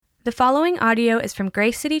The following audio is from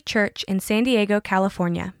Grace City Church in San Diego,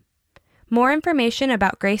 California. More information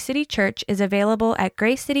about Grace City Church is available at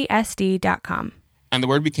gracecitysd.com. And the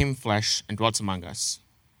Word became flesh and dwelt among us.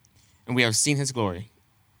 And we have seen his glory,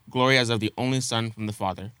 glory as of the only Son from the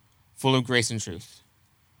Father, full of grace and truth.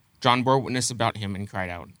 John bore witness about him and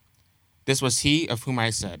cried out, "This was he of whom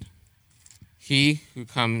I said, 'He who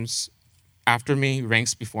comes after me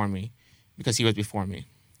ranks before me, because he was before me.'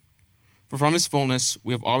 For from his fullness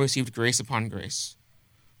we have all received grace upon grace.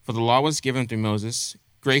 For the law was given through Moses,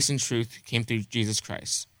 grace and truth came through Jesus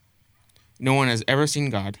Christ. No one has ever seen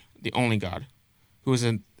God, the only God, who is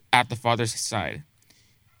at the Father's side.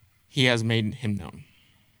 He has made him known."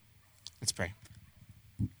 Let's pray.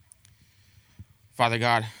 Father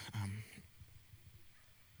God,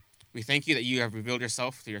 we thank you that you have revealed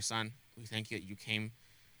yourself through your Son. We thank you that you came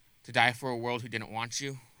to die for a world who didn't want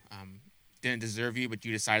you, didn't deserve you, but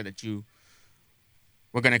you decided that you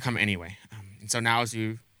were going to come anyway. And so now as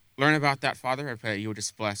you learn about that, Father, I pray that you would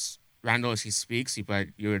just bless Randall as he speaks. I pray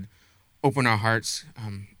that you would open our hearts,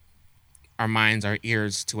 our minds, our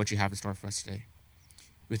ears to what you have in store for us today.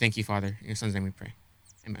 We thank you, Father. In your Son's name we pray.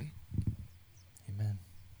 Amen. Amen.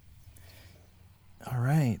 All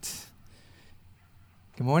right.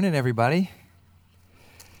 Good morning, everybody.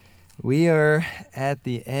 We are at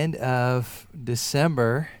the end of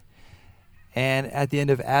December and at the end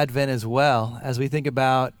of Advent as well, as we think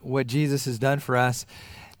about what Jesus has done for us.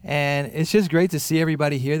 And it's just great to see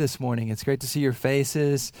everybody here this morning. It's great to see your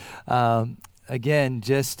faces. Again,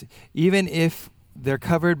 just even if they're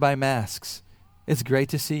covered by masks, it's great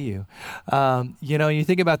to see you. You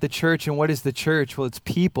think about the church, and what is the church? Well, it's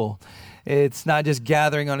people. It's not just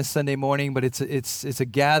gathering on a Sunday morning, but it's a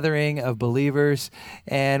gathering of believers,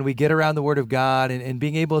 and we get around the Word of God and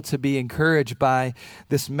being able to be encouraged by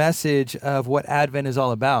this message of what Advent is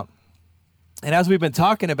all about. And as we've been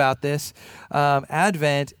talking about this,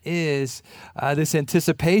 Advent is this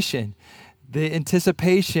anticipation, the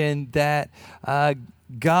anticipation that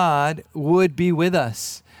God would be with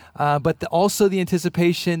us, but also the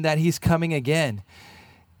anticipation that He's coming again.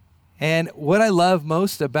 And what I love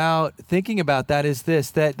most about thinking about that is this,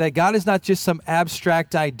 that God is not just some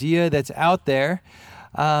abstract idea that's out there,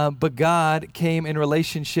 but God came in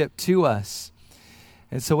relationship to us.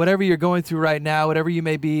 And so whatever you're going through right now, whatever you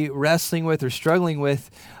may be wrestling with or struggling with,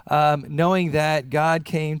 knowing that God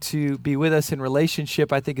came to be with us in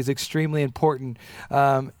relationship, I think is extremely important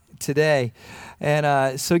today.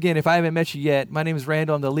 And so again, if I haven't met you yet, my name is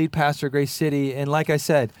Randall. I'm the lead pastor of Grace City. And like I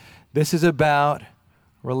said, this is about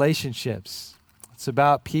relationships. It's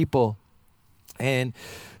about people. And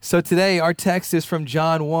so today our text is from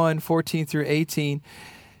John 1:14 through 18.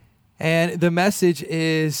 And the message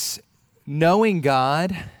is knowing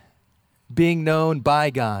God, being known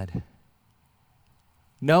by God.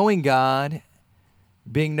 Knowing God,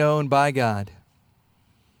 being known by God.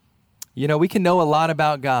 You know, we can know a lot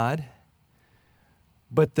about God,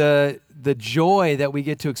 but the joy that we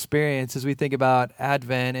get to experience as we think about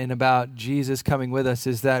Advent and about Jesus coming with us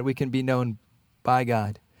is that we can be known by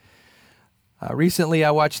God. Recently,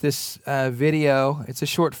 I watched this video. It's a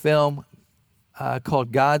short film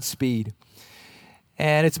called Godspeed.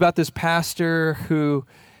 And it's about this pastor who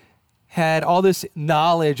had all this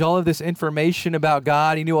knowledge, all of this information about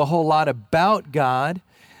God. He knew a whole lot about God,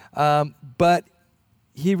 but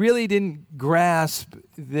he really didn't grasp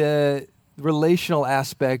the relational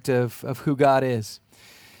aspect of who God is.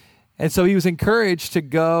 And so he was encouraged to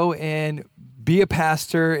go and be a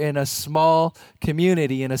pastor in a small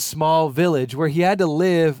community, in a small village, where he had to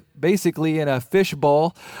live basically in a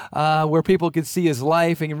fishbowl, where people could see his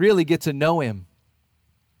life and really get to know him.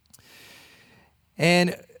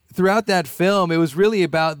 And throughout that film, it was really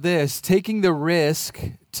about this, taking the risk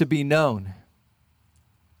to be known.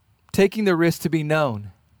 Taking the risk to be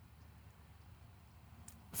known.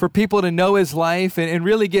 For people to know his life and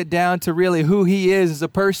really get down to really who he is as a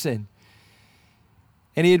person.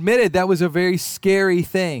 And he admitted that was a very scary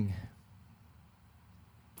thing.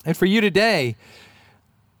 And for you today,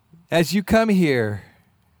 as you come here,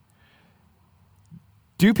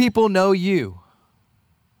 do people know you?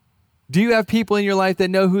 Do you have people in your life that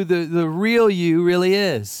know who the real you really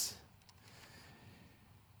is?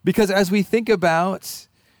 Because as we think about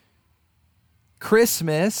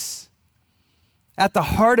Christmas, at the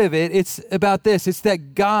heart of it, it's about this. It's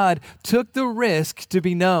that God took the risk to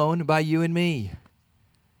be known by you and me.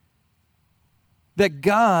 That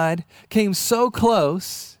God came so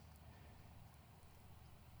close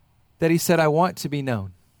that he said, I want to be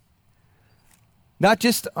known. Not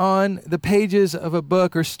just on the pages of a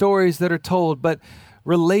book or stories that are told, but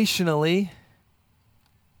relationally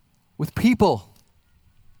with people.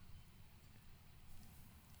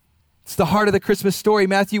 the heart of the Christmas story.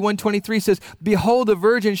 Matthew 1:23 says, "Behold, a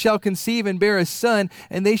virgin shall conceive and bear a son,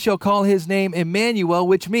 and they shall call his name Emmanuel,"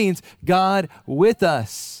 which means God with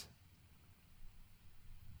us.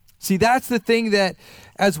 See, that's the thing that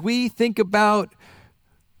as we think about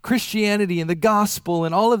Christianity and the gospel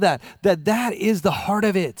and all of that is the heart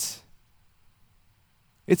of it.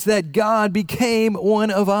 It's that God became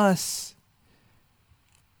one of us.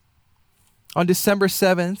 On December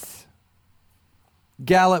 7th,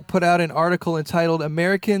 Gallup put out an article entitled,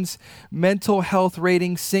 "Americans' Mental Health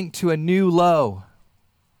Ratings Sink to a New Low."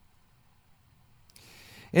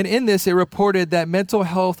 And in this, it reported that mental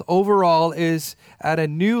health overall is at a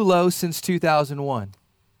new low since 2001.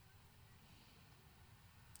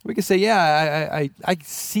 We could say, yeah, I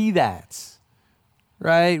see that.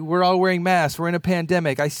 Right? We're all wearing masks. We're in a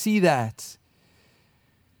pandemic. I see that.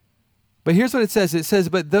 But here's what it says. It says,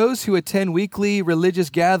 "But those who attend weekly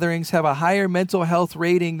religious gatherings have a higher mental health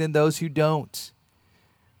rating than those who don't."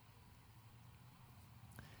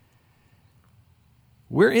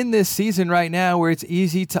 We're in this season right now where it's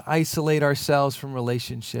easy to isolate ourselves from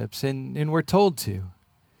relationships, and we're told to.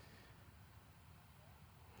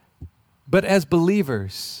 But as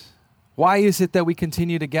believers, why is it that we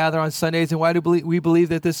continue to gather on Sundays, and why do we believe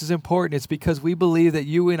that this is important? It's because we believe that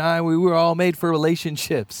you and I, we were all made for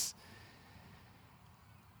relationships.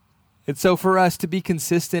 And so for us to be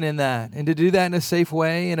consistent in that, and to do that in a safe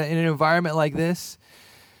way, in an environment like this,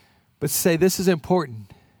 but say this is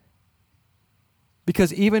important.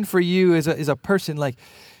 Because even for you as a person, like,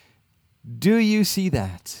 do you see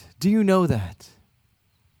that? Do you know that?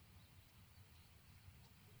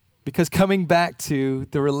 Because coming back to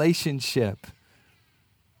the relationship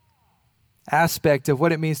aspect of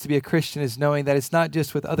what it means to be a Christian is knowing that it's not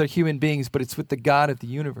just with other human beings, but it's with the God of the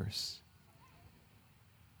universe.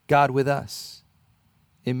 God with us.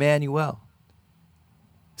 Emmanuel.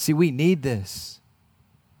 See, we need this.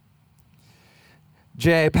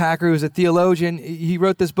 J.I. Packer, who's a theologian, he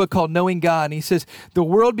wrote this book called Knowing God, and he says, "The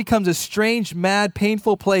world becomes a strange, mad,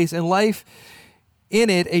 painful place, and life in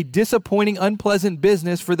it a disappointing, unpleasant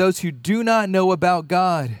business for those who do not know about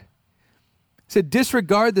God." He said,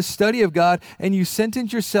 "Disregard the study of God, and you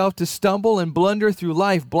sentence yourself to stumble and blunder through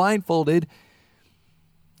life blindfolded,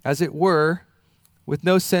 as it were, with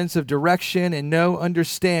no sense of direction and no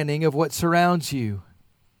understanding of what surrounds you."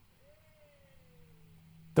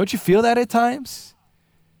 Don't you feel that at times?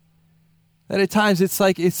 That at times it's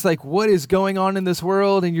like what is going on in this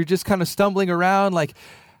world, and you're just kind of stumbling around like,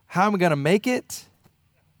 how am I going to make it?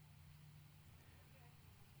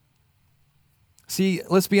 See,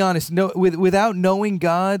 let's be honest. Without knowing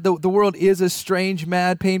God, the world is a strange,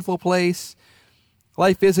 mad, painful place.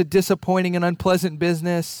 Life is a disappointing and unpleasant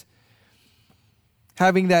business.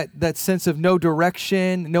 Having that sense of no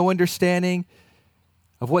direction, no understanding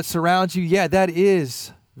of what surrounds you, yeah, that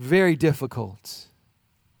is very difficult.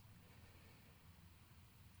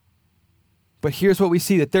 But here's what we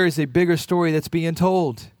see, that there is a bigger story that's being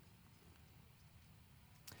told.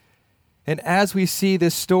 And as we see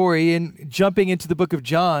this story, and jumping into the book of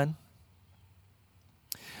John,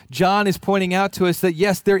 John is pointing out to us that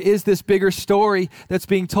yes, there is this bigger story that's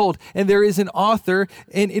being told, and there is an author,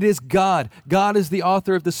 and it is God. God is the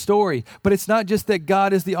author of the story. But it's not just that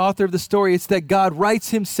God is the author of the story, it's that God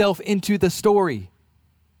writes himself into the story.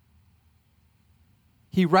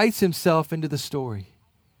 He writes himself into the story.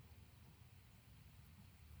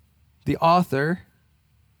 The author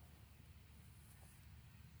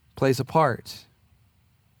plays a part.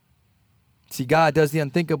 See, God does the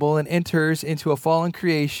unthinkable and enters into a fallen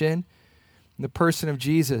creation in the person of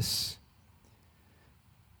Jesus.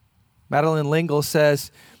 Madeline L'Engle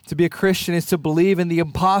says, to be a Christian is to believe in the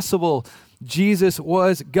impossible. Jesus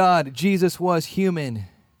was God. Jesus was human.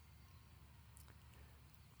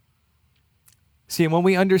 See, and when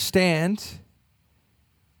we understand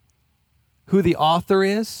who the author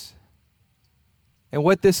is and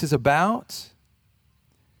what this is about,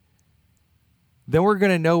 then we're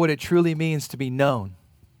going to know what it truly means to be known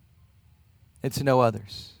and to know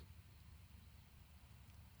others.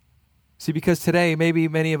 See, because today, maybe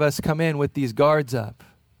many of us come in with these guards up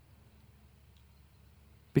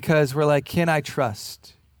because we're like, can I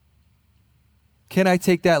trust? Can I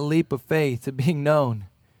take that leap of faith to being known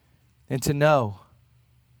and to know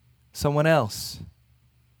someone else?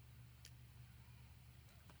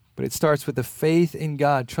 But it starts with the faith in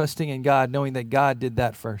God, trusting in God, knowing that God did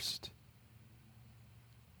that first.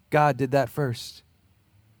 God did that first.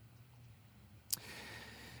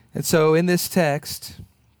 And so in this text,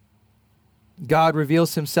 God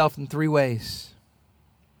reveals himself in three ways.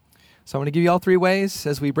 So I'm going to give you all three ways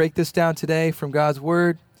as we break this down today from God's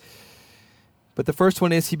word. But the first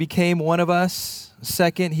one is he became one of us.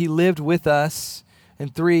 Second, he lived with us.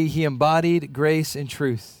 And 3, he embodied grace and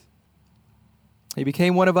truth. He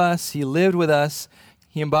became one of us. He lived with us.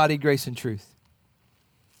 He embodied grace and truth.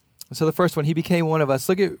 And so the first one, he became one of us.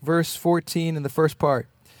 Look at verse 14 in the first part.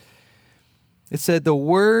 It said, the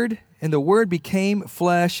Word became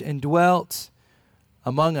flesh and dwelt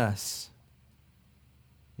among us.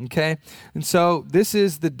 Okay? And so this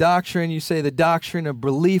is the doctrine, you say the doctrine of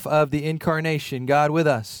belief of the incarnation, God with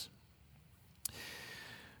us.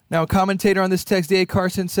 Now, a commentator on this text, D.A.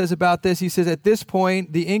 Carson, says about this, he says, at this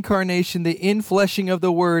point, the incarnation, the infleshing of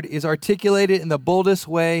the Word is articulated in the boldest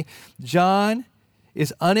way. John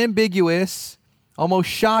is unambiguous, almost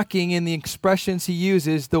shocking in the expressions he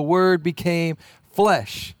uses. The Word became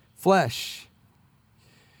flesh.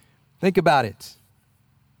 Think about it.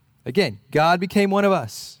 Again, God became one of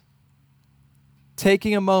us.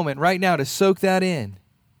 Taking a moment right now to soak that in.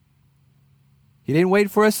 He didn't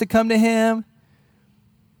wait for us to come to him.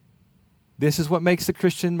 This is what makes the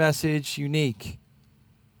Christian message unique.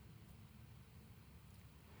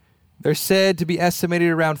 There's said to be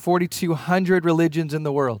estimated around 4,200 religions in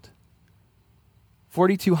the world.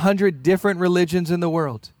 4,200 different religions in the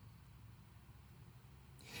world.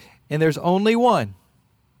 And there's only one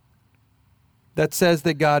that says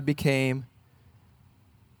that God became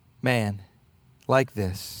man like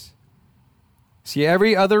this. See,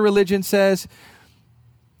 every other religion says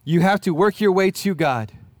you have to work your way to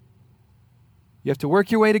God. You have to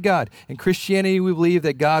work your way to God. In Christianity, we believe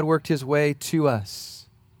that God worked his way to us.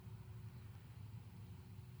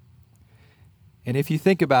 And if you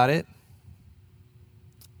think about it,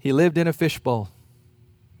 he lived in a fishbowl.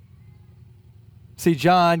 See,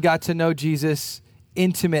 John got to know Jesus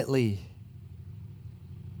intimately.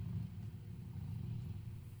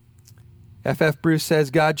 F.F. Bruce says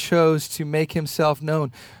God chose to make himself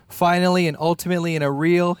known. Finally and ultimately in a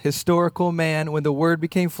real historical man, when the Word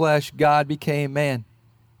became flesh, God became man.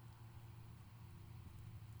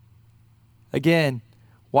 Again,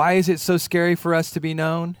 why is it so scary for us to be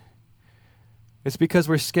known? It's because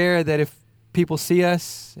we're scared that if people see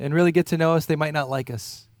us and really get to know us, they might not like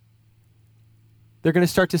us. They're going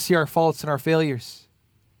to start to see our faults and our failures.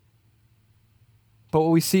 But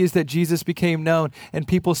what we see is that Jesus became known, and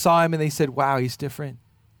people saw him and they said, wow, he's different.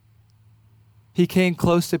 He came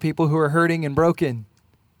close to people who are hurting and broken.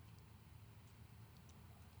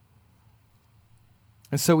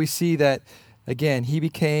 And so we see that, again, he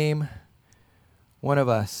became one of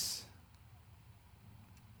us.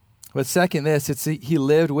 But second, he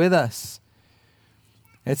lived with us.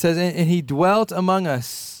 It says, and he dwelt among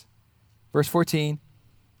us. Verse 14,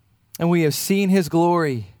 and we have seen his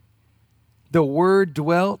glory. The word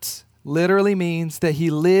dwelt literally means that he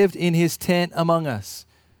lived in his tent among us.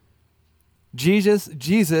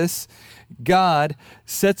 Jesus, God,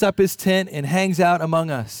 sets up his tent and hangs out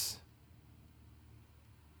among us.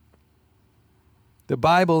 The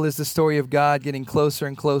Bible is the story of God getting closer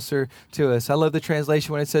and closer to us. I love the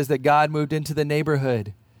translation when it says that God moved into the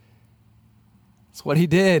neighborhood. That's what he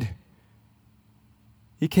did.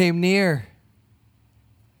 He came near.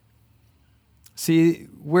 See,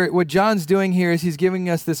 what John's doing here is he's giving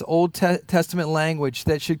us this Old Testament language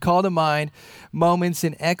that should call to mind moments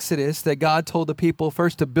in Exodus that God told the people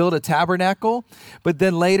first to build a tabernacle, but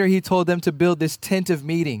then later he told them to build this tent of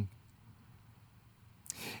meeting.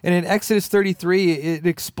 And in Exodus 33, it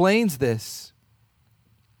explains this.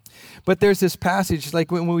 But there's this passage,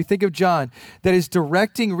 like when we think of John, that is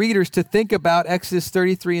directing readers to think about Exodus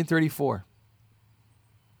 33 and 34.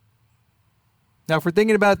 Now, if we're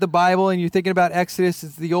thinking about the Bible and you're thinking about Exodus,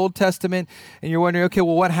 it's the Old Testament, and you're wondering, okay,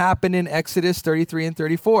 well, what happened in Exodus 33 and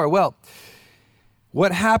 34? Well,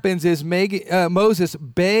 what happens is Moses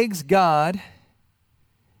begs God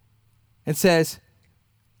and says,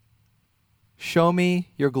 show me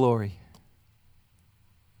your glory.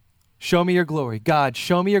 Show me your glory. God,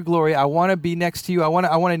 show me your glory. I want to be next to you. I want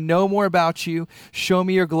to know more about you. Show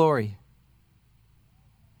me your glory.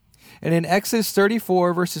 And in Exodus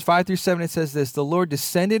 34, verses 5 through 7, it says this, the Lord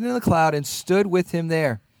descended in the cloud and stood with him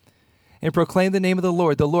there and proclaimed the name of the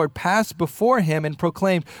Lord. The Lord passed before him and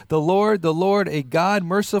proclaimed, the Lord, a God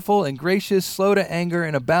merciful and gracious, slow to anger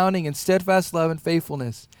and abounding in steadfast love and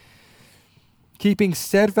faithfulness, keeping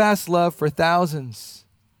steadfast love for thousands,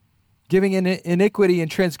 giving iniquity and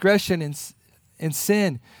transgression and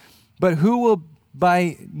sin, but who will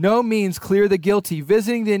by no means clear the guilty,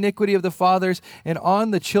 visiting the iniquity of the fathers and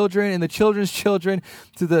on the children and the children's children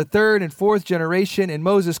to the third and fourth generation. And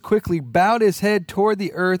Moses quickly bowed his head toward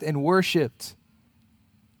the earth and worshiped.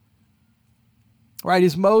 Right,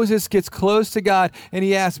 as Moses gets close to God and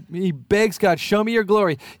he begs God, show me your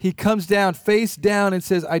glory. He comes down, face down, and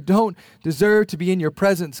says, I don't deserve to be in your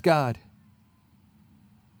presence, God.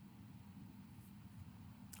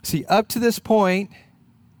 See, up to this point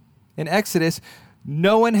in Exodus,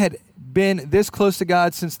 no one had been this close to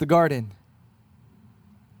God since the garden.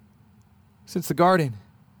 Since the garden.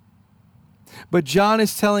 But John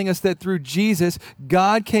is telling us that through Jesus,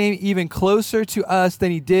 God came even closer to us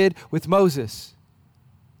than he did with Moses.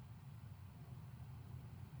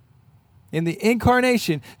 In the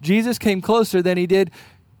incarnation, Jesus came closer than he did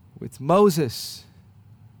with Moses.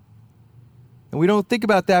 And we don't think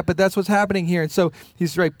about that, but that's what's happening here. And so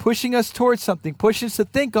he's pushing us towards something, pushing us to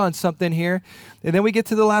think on something here. And then we get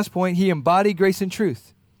to the last point. He embodied grace and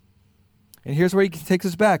truth. And here's where he takes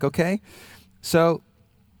us back, okay? So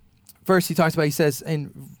first he says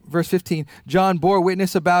in verse 15, John bore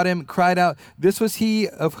witness about him, cried out, this was he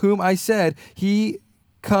of whom I said, he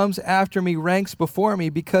comes after me, ranks before me,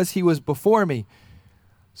 because he was before me.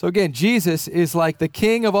 So again, Jesus is like the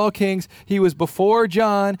King of all kings. He was before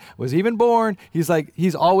John was even born.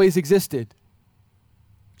 He's always existed.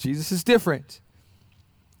 Jesus is different.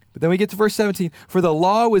 But then we get to verse 17. For the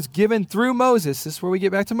law was given through Moses. This is where we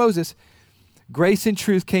get back to Moses. Grace and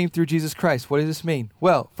truth came through Jesus Christ. What does this mean?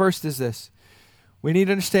 Well, first is this. We need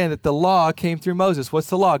to understand that the law came through Moses.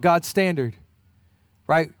 What's the law? God's standard.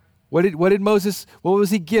 Right? What was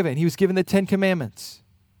he given? He was given the 10 Commandments.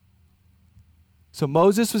 So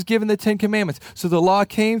Moses was given the 10 Commandments. So the law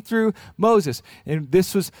came through Moses. And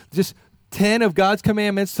this was just 10 of God's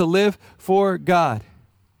commandments to live for God.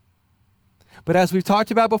 But as we've talked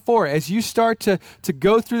about before, as you start to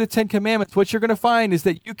go through the 10 Commandments, what you're going to find is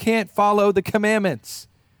that you can't follow the commandments.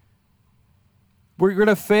 We're going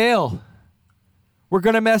to fail. We're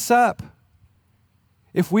going to mess up.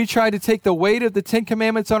 If we tried to take the weight of the 10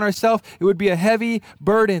 Commandments on ourselves, it would be a heavy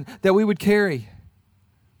burden that we would carry.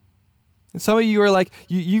 And some of you are like,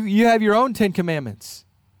 you have your own 10 Commandments.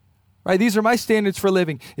 Right? These are my standards for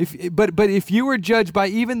living. But if you were judged by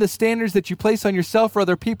even the standards that you place on yourself or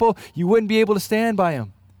other people, you wouldn't be able to stand by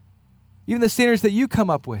them. Even the standards that you come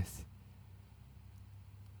up with.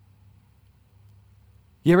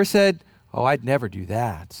 You ever said, oh, I'd never do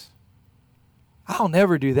that. I'll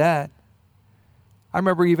never do that. I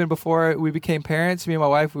remember even before we became parents, me and my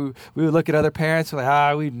wife, we would look at other parents and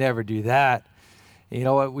like, we'd never do that. And you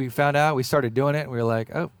know what we found out? We started doing it and we were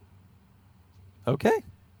like, oh, okay.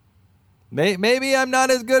 Maybe I'm not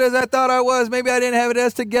as good as I thought I was. Maybe I didn't have it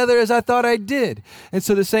as together as I thought I did. And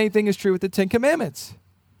so the same thing is true with the 10 Commandments.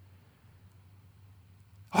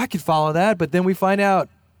 Oh, I could follow that, but then we find out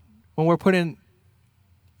when we're put in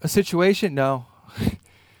a situation, no,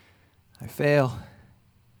 I fail.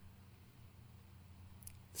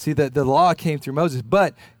 See, the law came through Moses,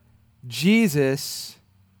 but Jesus,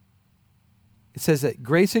 it says that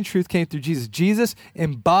grace and truth came through Jesus. Jesus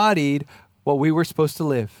embodied what we were supposed to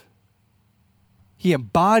live. He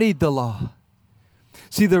embodied the law.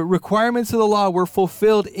 See, the requirements of the law were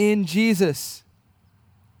fulfilled in Jesus.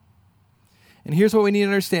 And here's what we need to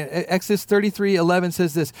understand. Exodus 33:11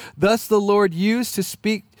 says this, thus the Lord used to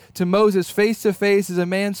speak to Moses face to face as a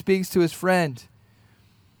man speaks to his friend.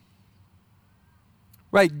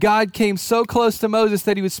 Right, God came so close to Moses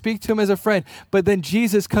that he would speak to him as a friend. But then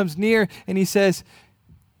Jesus comes near and he says,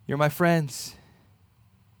 you're my friends.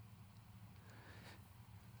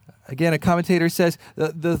 Again, a commentator says,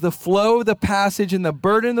 the flow of the passage and the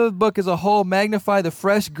burden of the book as a whole magnify the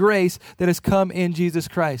fresh grace that has come in Jesus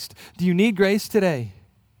Christ. Do you need grace today?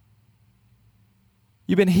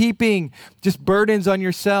 You've been heaping just burdens on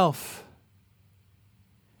yourself.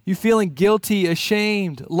 You feeling guilty,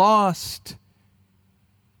 ashamed, lost,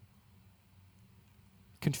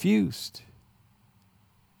 confused.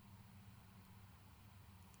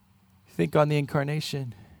 Think on the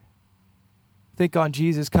incarnation. Think on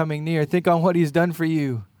Jesus coming near. Think on what he's done for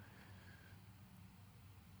you.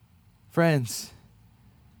 Friends,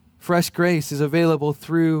 fresh grace is available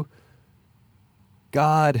through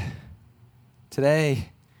God today.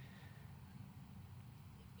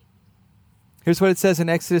 Here's what it says in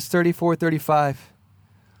Exodus 34:35.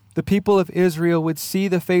 The people of Israel would see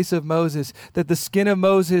the face of Moses, that the skin of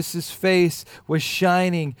Moses' face was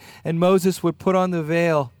shining, and Moses would put on the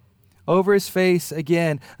veil over his face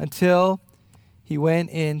again until he went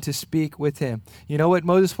in to speak with him. You know what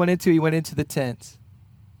Moses went into? He went into the tent.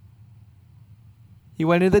 He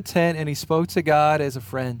went into the tent and he spoke to God as a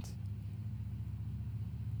friend.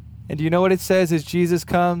 And do you know what it says as Jesus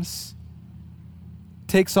comes,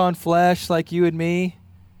 takes on flesh like you and me?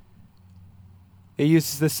 It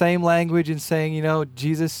uses the same language in saying,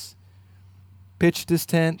 Jesus pitched his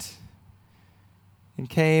tent. and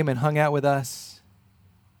came and hung out with us.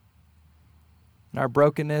 In our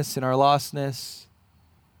brokenness and our lostness,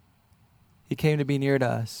 he came to be near to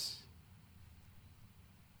us.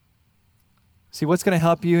 See, what's going to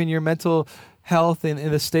help you in your mental health and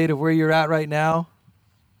in the state of where you're at right now?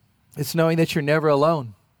 It's knowing that you're never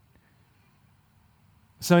alone.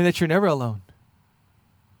 It's knowing that you're never alone.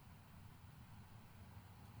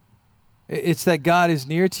 It's that God is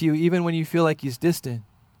near to you even when you feel like he's distant.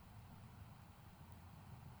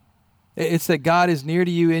 It's that God is near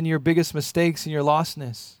to you in your biggest mistakes and your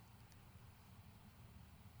lostness.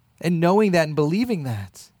 And knowing that and believing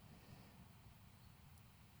that.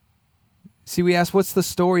 See, we ask, what's the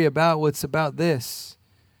story about? What's about this?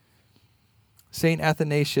 St.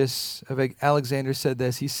 Athanasius of Alexandria said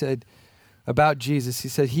this. He said about Jesus, he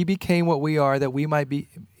said, he became what we are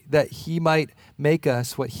that he might make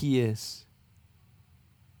us what he is.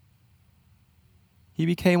 He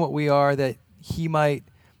became what we are that he might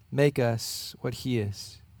make us what he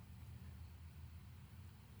is.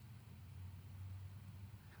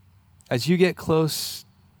 As you get close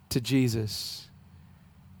to Jesus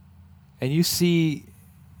and you see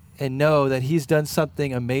and know that he's done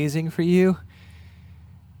something amazing for you,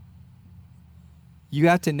 you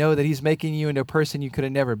have to know that he's making you into a person you could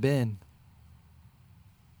have never been.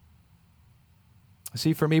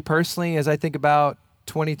 See, for me personally, as I think about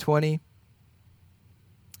 2020,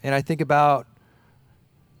 and I think about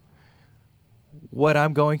what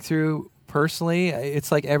I'm going through personally,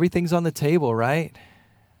 it's like everything's on the table, right?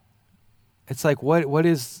 It's like, what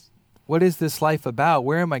is this life about?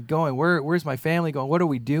 Where am I going? Where's my family going? What are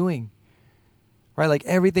we doing? Right? Like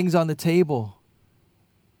everything's on the table.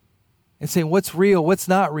 And saying what's real, what's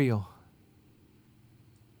not real.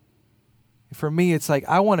 For me, it's like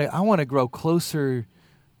I want to grow closer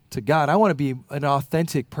to God. I want to be an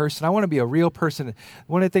authentic person. I want to be a real person.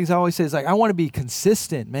 One of the things I always say is like, I want to be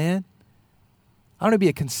consistent, man. I want to be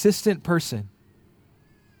a consistent person.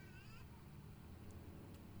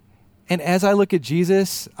 And as I look at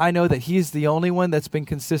Jesus, I know that he's the only one that's been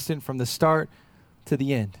consistent from the start to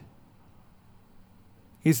the end.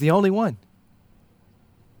 He's the only one.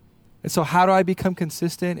 And so how do I become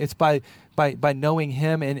consistent? It's by knowing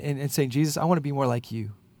him and saying, Jesus, I want to be more like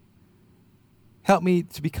you. Help me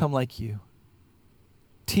to become like you.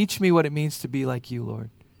 Teach me what it means to be like you, Lord.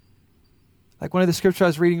 Like one of the scriptures I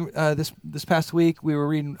was reading this past week, we were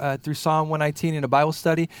reading through Psalm 119 in a Bible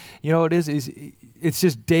study. You know what it is it's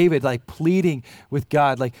just David like pleading with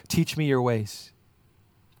God, like, teach me your ways.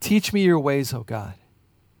 Teach me your ways, oh God.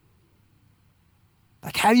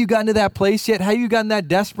 Like, have you gotten to that place yet? Have you gotten that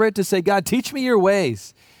desperate to say, God, teach me your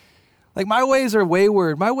ways? Like, my ways are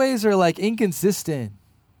wayward. My ways are like inconsistent.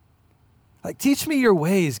 Like, teach me your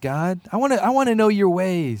ways, God. I want to know your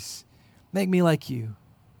ways. Make me like you.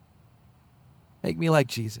 Make me like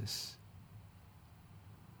Jesus.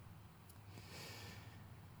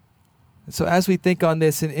 And so as we think on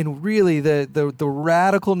this and really the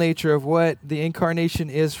radical nature of what the incarnation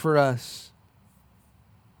is for us,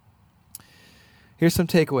 here's some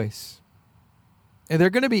takeaways. And they're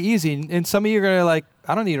going to be easy. And some of you are going to like,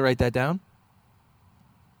 I don't need to write that down.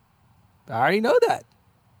 I already know that.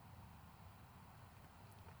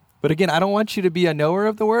 But again, I don't want you to be a knower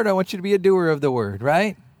of the word. I want you to be a doer of the word,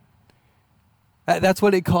 right? That's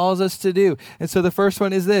what it calls us to do. And so the first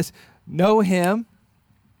one is this: know him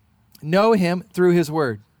through his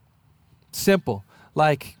word. Simple.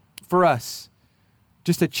 Like for us,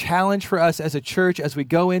 just a challenge for us as a church as we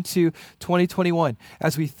go into 2021,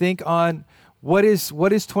 as we think on what is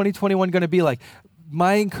 2021 going to be like.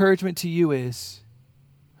 My encouragement to you is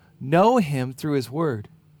know him through his word.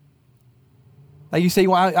 Like you say,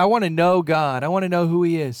 well, I want to know God. I want to know who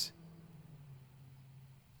he is.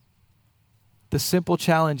 The simple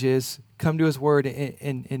challenge is come to his word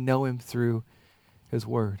and know him through his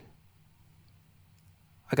word.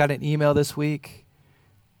 I got an email this week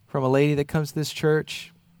from a lady that comes to this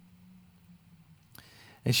church.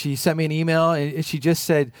 And she sent me an email and she just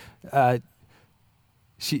said,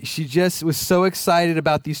 she just was so excited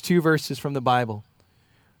about these two verses from the Bible.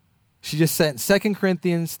 She just sent 2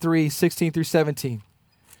 Corinthians 3, 16 through 17.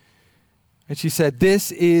 And she said,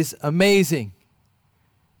 this is amazing.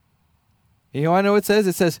 You know, I know what it says?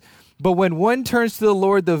 It says, but when one turns to the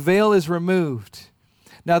Lord, the veil is removed.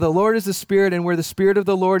 Now the Lord is the Spirit, and where the Spirit of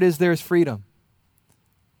the Lord is, there is freedom.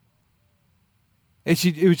 And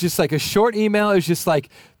it was just like a short email. It was just like,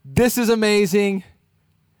 this is amazing.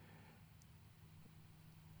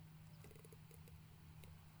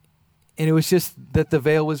 And it was just that the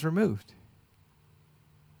veil was removed.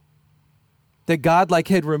 That God like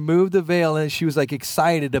had removed the veil, and she was like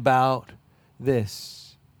excited about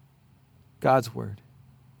this. God's word.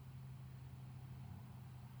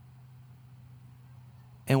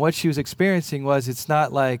 And what she was experiencing was, it's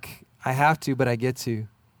not like I have to, but I get to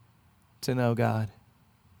know God.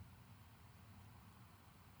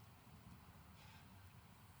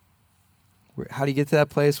 How do you get to that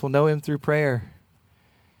place? Well, know him through prayer.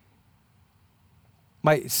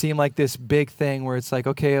 Might seem like this big thing where it's like,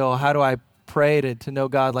 okay, well, how do I pray to know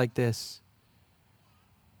God like this?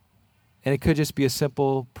 And it could just be a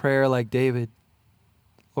simple prayer like David.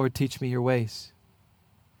 Lord, teach me your ways.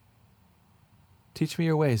 Teach me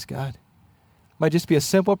your ways, God. Might just be a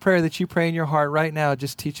simple prayer that you pray in your heart right now.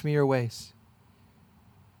 Just teach me your ways.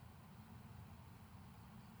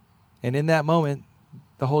 And in that moment,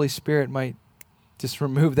 the Holy Spirit might just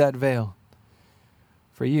remove that veil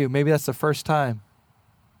for you. Maybe that's the first time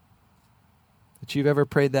that you've ever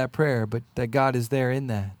prayed that prayer, but that God is there in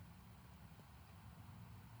that.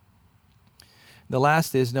 The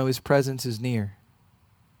last is, know his presence is near.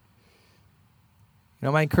 You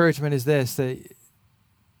know, my encouragement is this,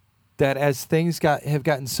 that as things have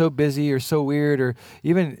gotten so busy or so weird, or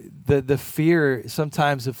even the fear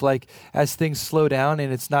sometimes of like, as things slow down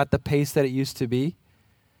and it's not the pace that it used to be.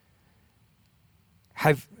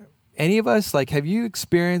 Have any of us, like, have you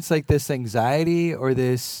experienced like this anxiety or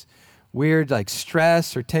this weird like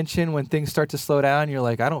stress or tension when things start to slow down? You're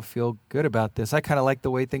like, I don't feel good about this. I kind of like the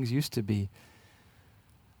way things used to be.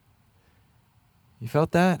 You felt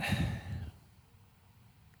that?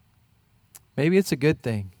 Maybe it's a good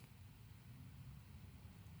thing.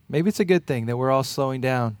 Maybe it's a good thing that we're all slowing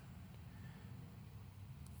down.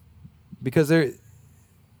 Because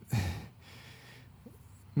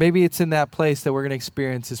maybe it's in that place that we're going to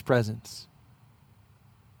experience his presence.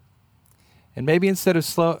 And maybe instead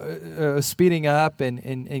of speeding up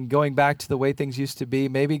and going back to the way things used to be,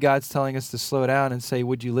 maybe God's telling us to slow down and say,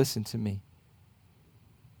 would you listen to me?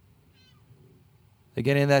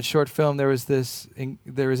 Again, in that short film, there was this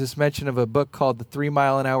mention of a book called The 3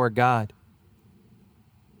 Mile an Hour God.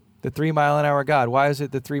 The 3 Mile an Hour God. Why is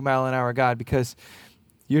it the 3 Mile an Hour God? Because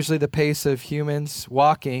usually the pace of humans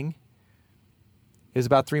walking is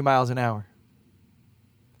about 3 miles an hour.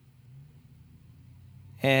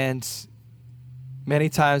 And many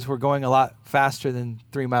times we're going a lot faster than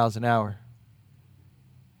 3 miles an hour.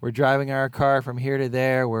 We're driving our car from here to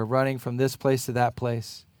there. We're running from this place to that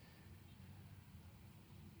place.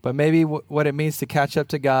 But maybe what it means to catch up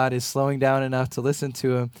to God is slowing down enough to listen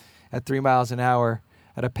to him at 3 miles an hour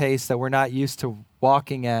at a pace that we're not used to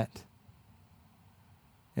walking at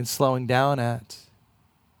and slowing down at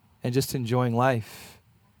and just enjoying life,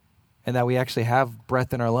 and that we actually have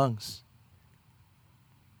breath in our lungs.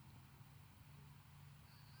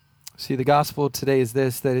 See, the gospel today is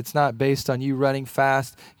this, that it's not based on you running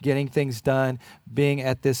fast, getting things done, being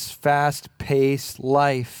at this fast-paced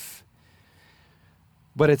life.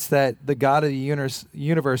 But it's that the God of the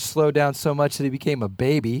universe slowed down so much that he became a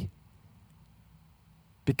baby,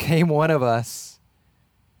 became one of us,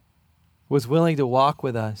 was willing to walk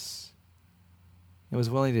with us, and was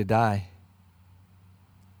willing to die.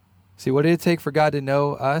 See, what did it take for God to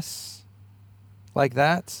know us like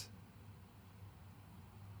that?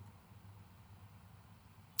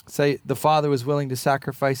 Say the Father was willing to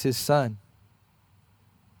sacrifice his Son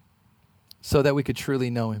so that we could truly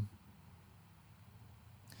know him.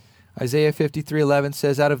 Isaiah 53:11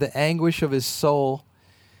 says, out of the anguish of his soul,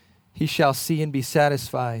 he shall see and be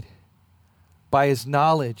satisfied. By his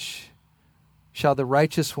knowledge shall the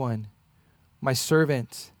righteous one, my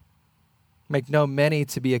servant, make known many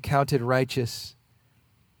to be accounted righteous,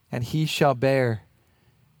 and he shall bear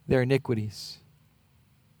their iniquities.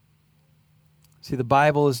 See, the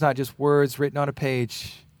Bible is not just words written on a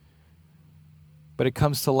page, but it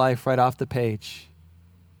comes to life right off the page.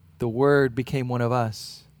 The Word became one of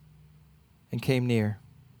us and came near.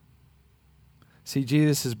 See,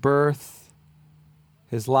 Jesus' birth,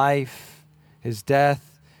 his life, his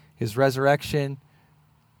death, his resurrection,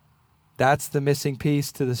 that's the missing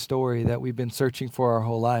piece to the story that we've been searching for our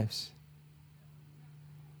whole lives.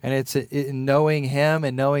 And it's in knowing him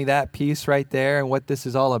and knowing that piece right there and what this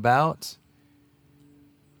is all about.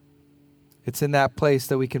 It's in that place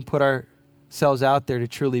that we can put ourselves out there to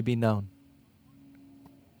truly be known.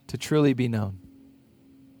 To truly be known.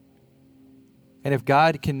 And if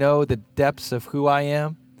God can know the depths of who I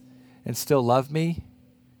am and still love me,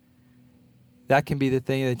 that can be the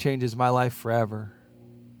thing that changes my life forever.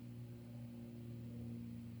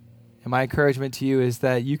 And my encouragement to you is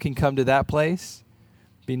that you can come to that place,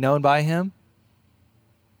 be known by him,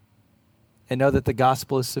 and know that the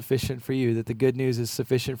gospel is sufficient for you, that the good news is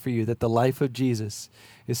sufficient for you, that the life of Jesus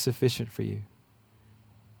is sufficient for you.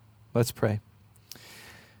 Let's pray.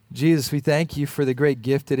 Jesus, we thank you for the great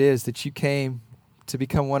gift it is that you came to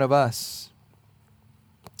become one of us.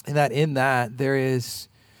 And that in that there is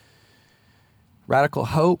radical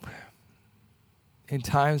hope in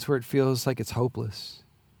times where it feels like it's hopeless.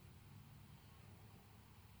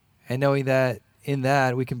 And knowing that in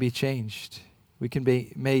that we can be changed. We can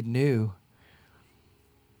be made new.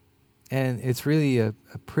 And it's really a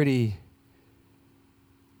pretty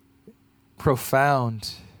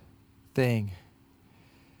profound thing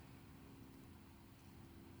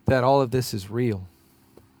that all of this is real.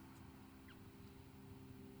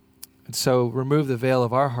 And so remove the veil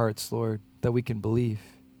of our hearts, Lord, that we can believe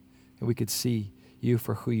and we could see you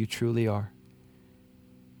for who you truly are.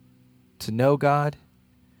 To know God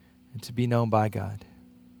and to be known by God.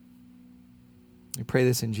 We pray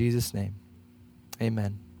this in Jesus' name.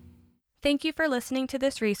 Amen. Thank you for listening to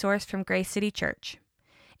this resource from Grace City Church.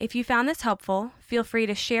 If you found this helpful, feel free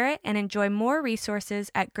to share it and enjoy more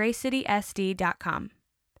resources at gracecitysd.com.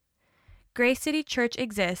 Grace City Church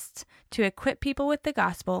exists to equip people with the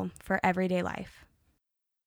gospel for everyday life.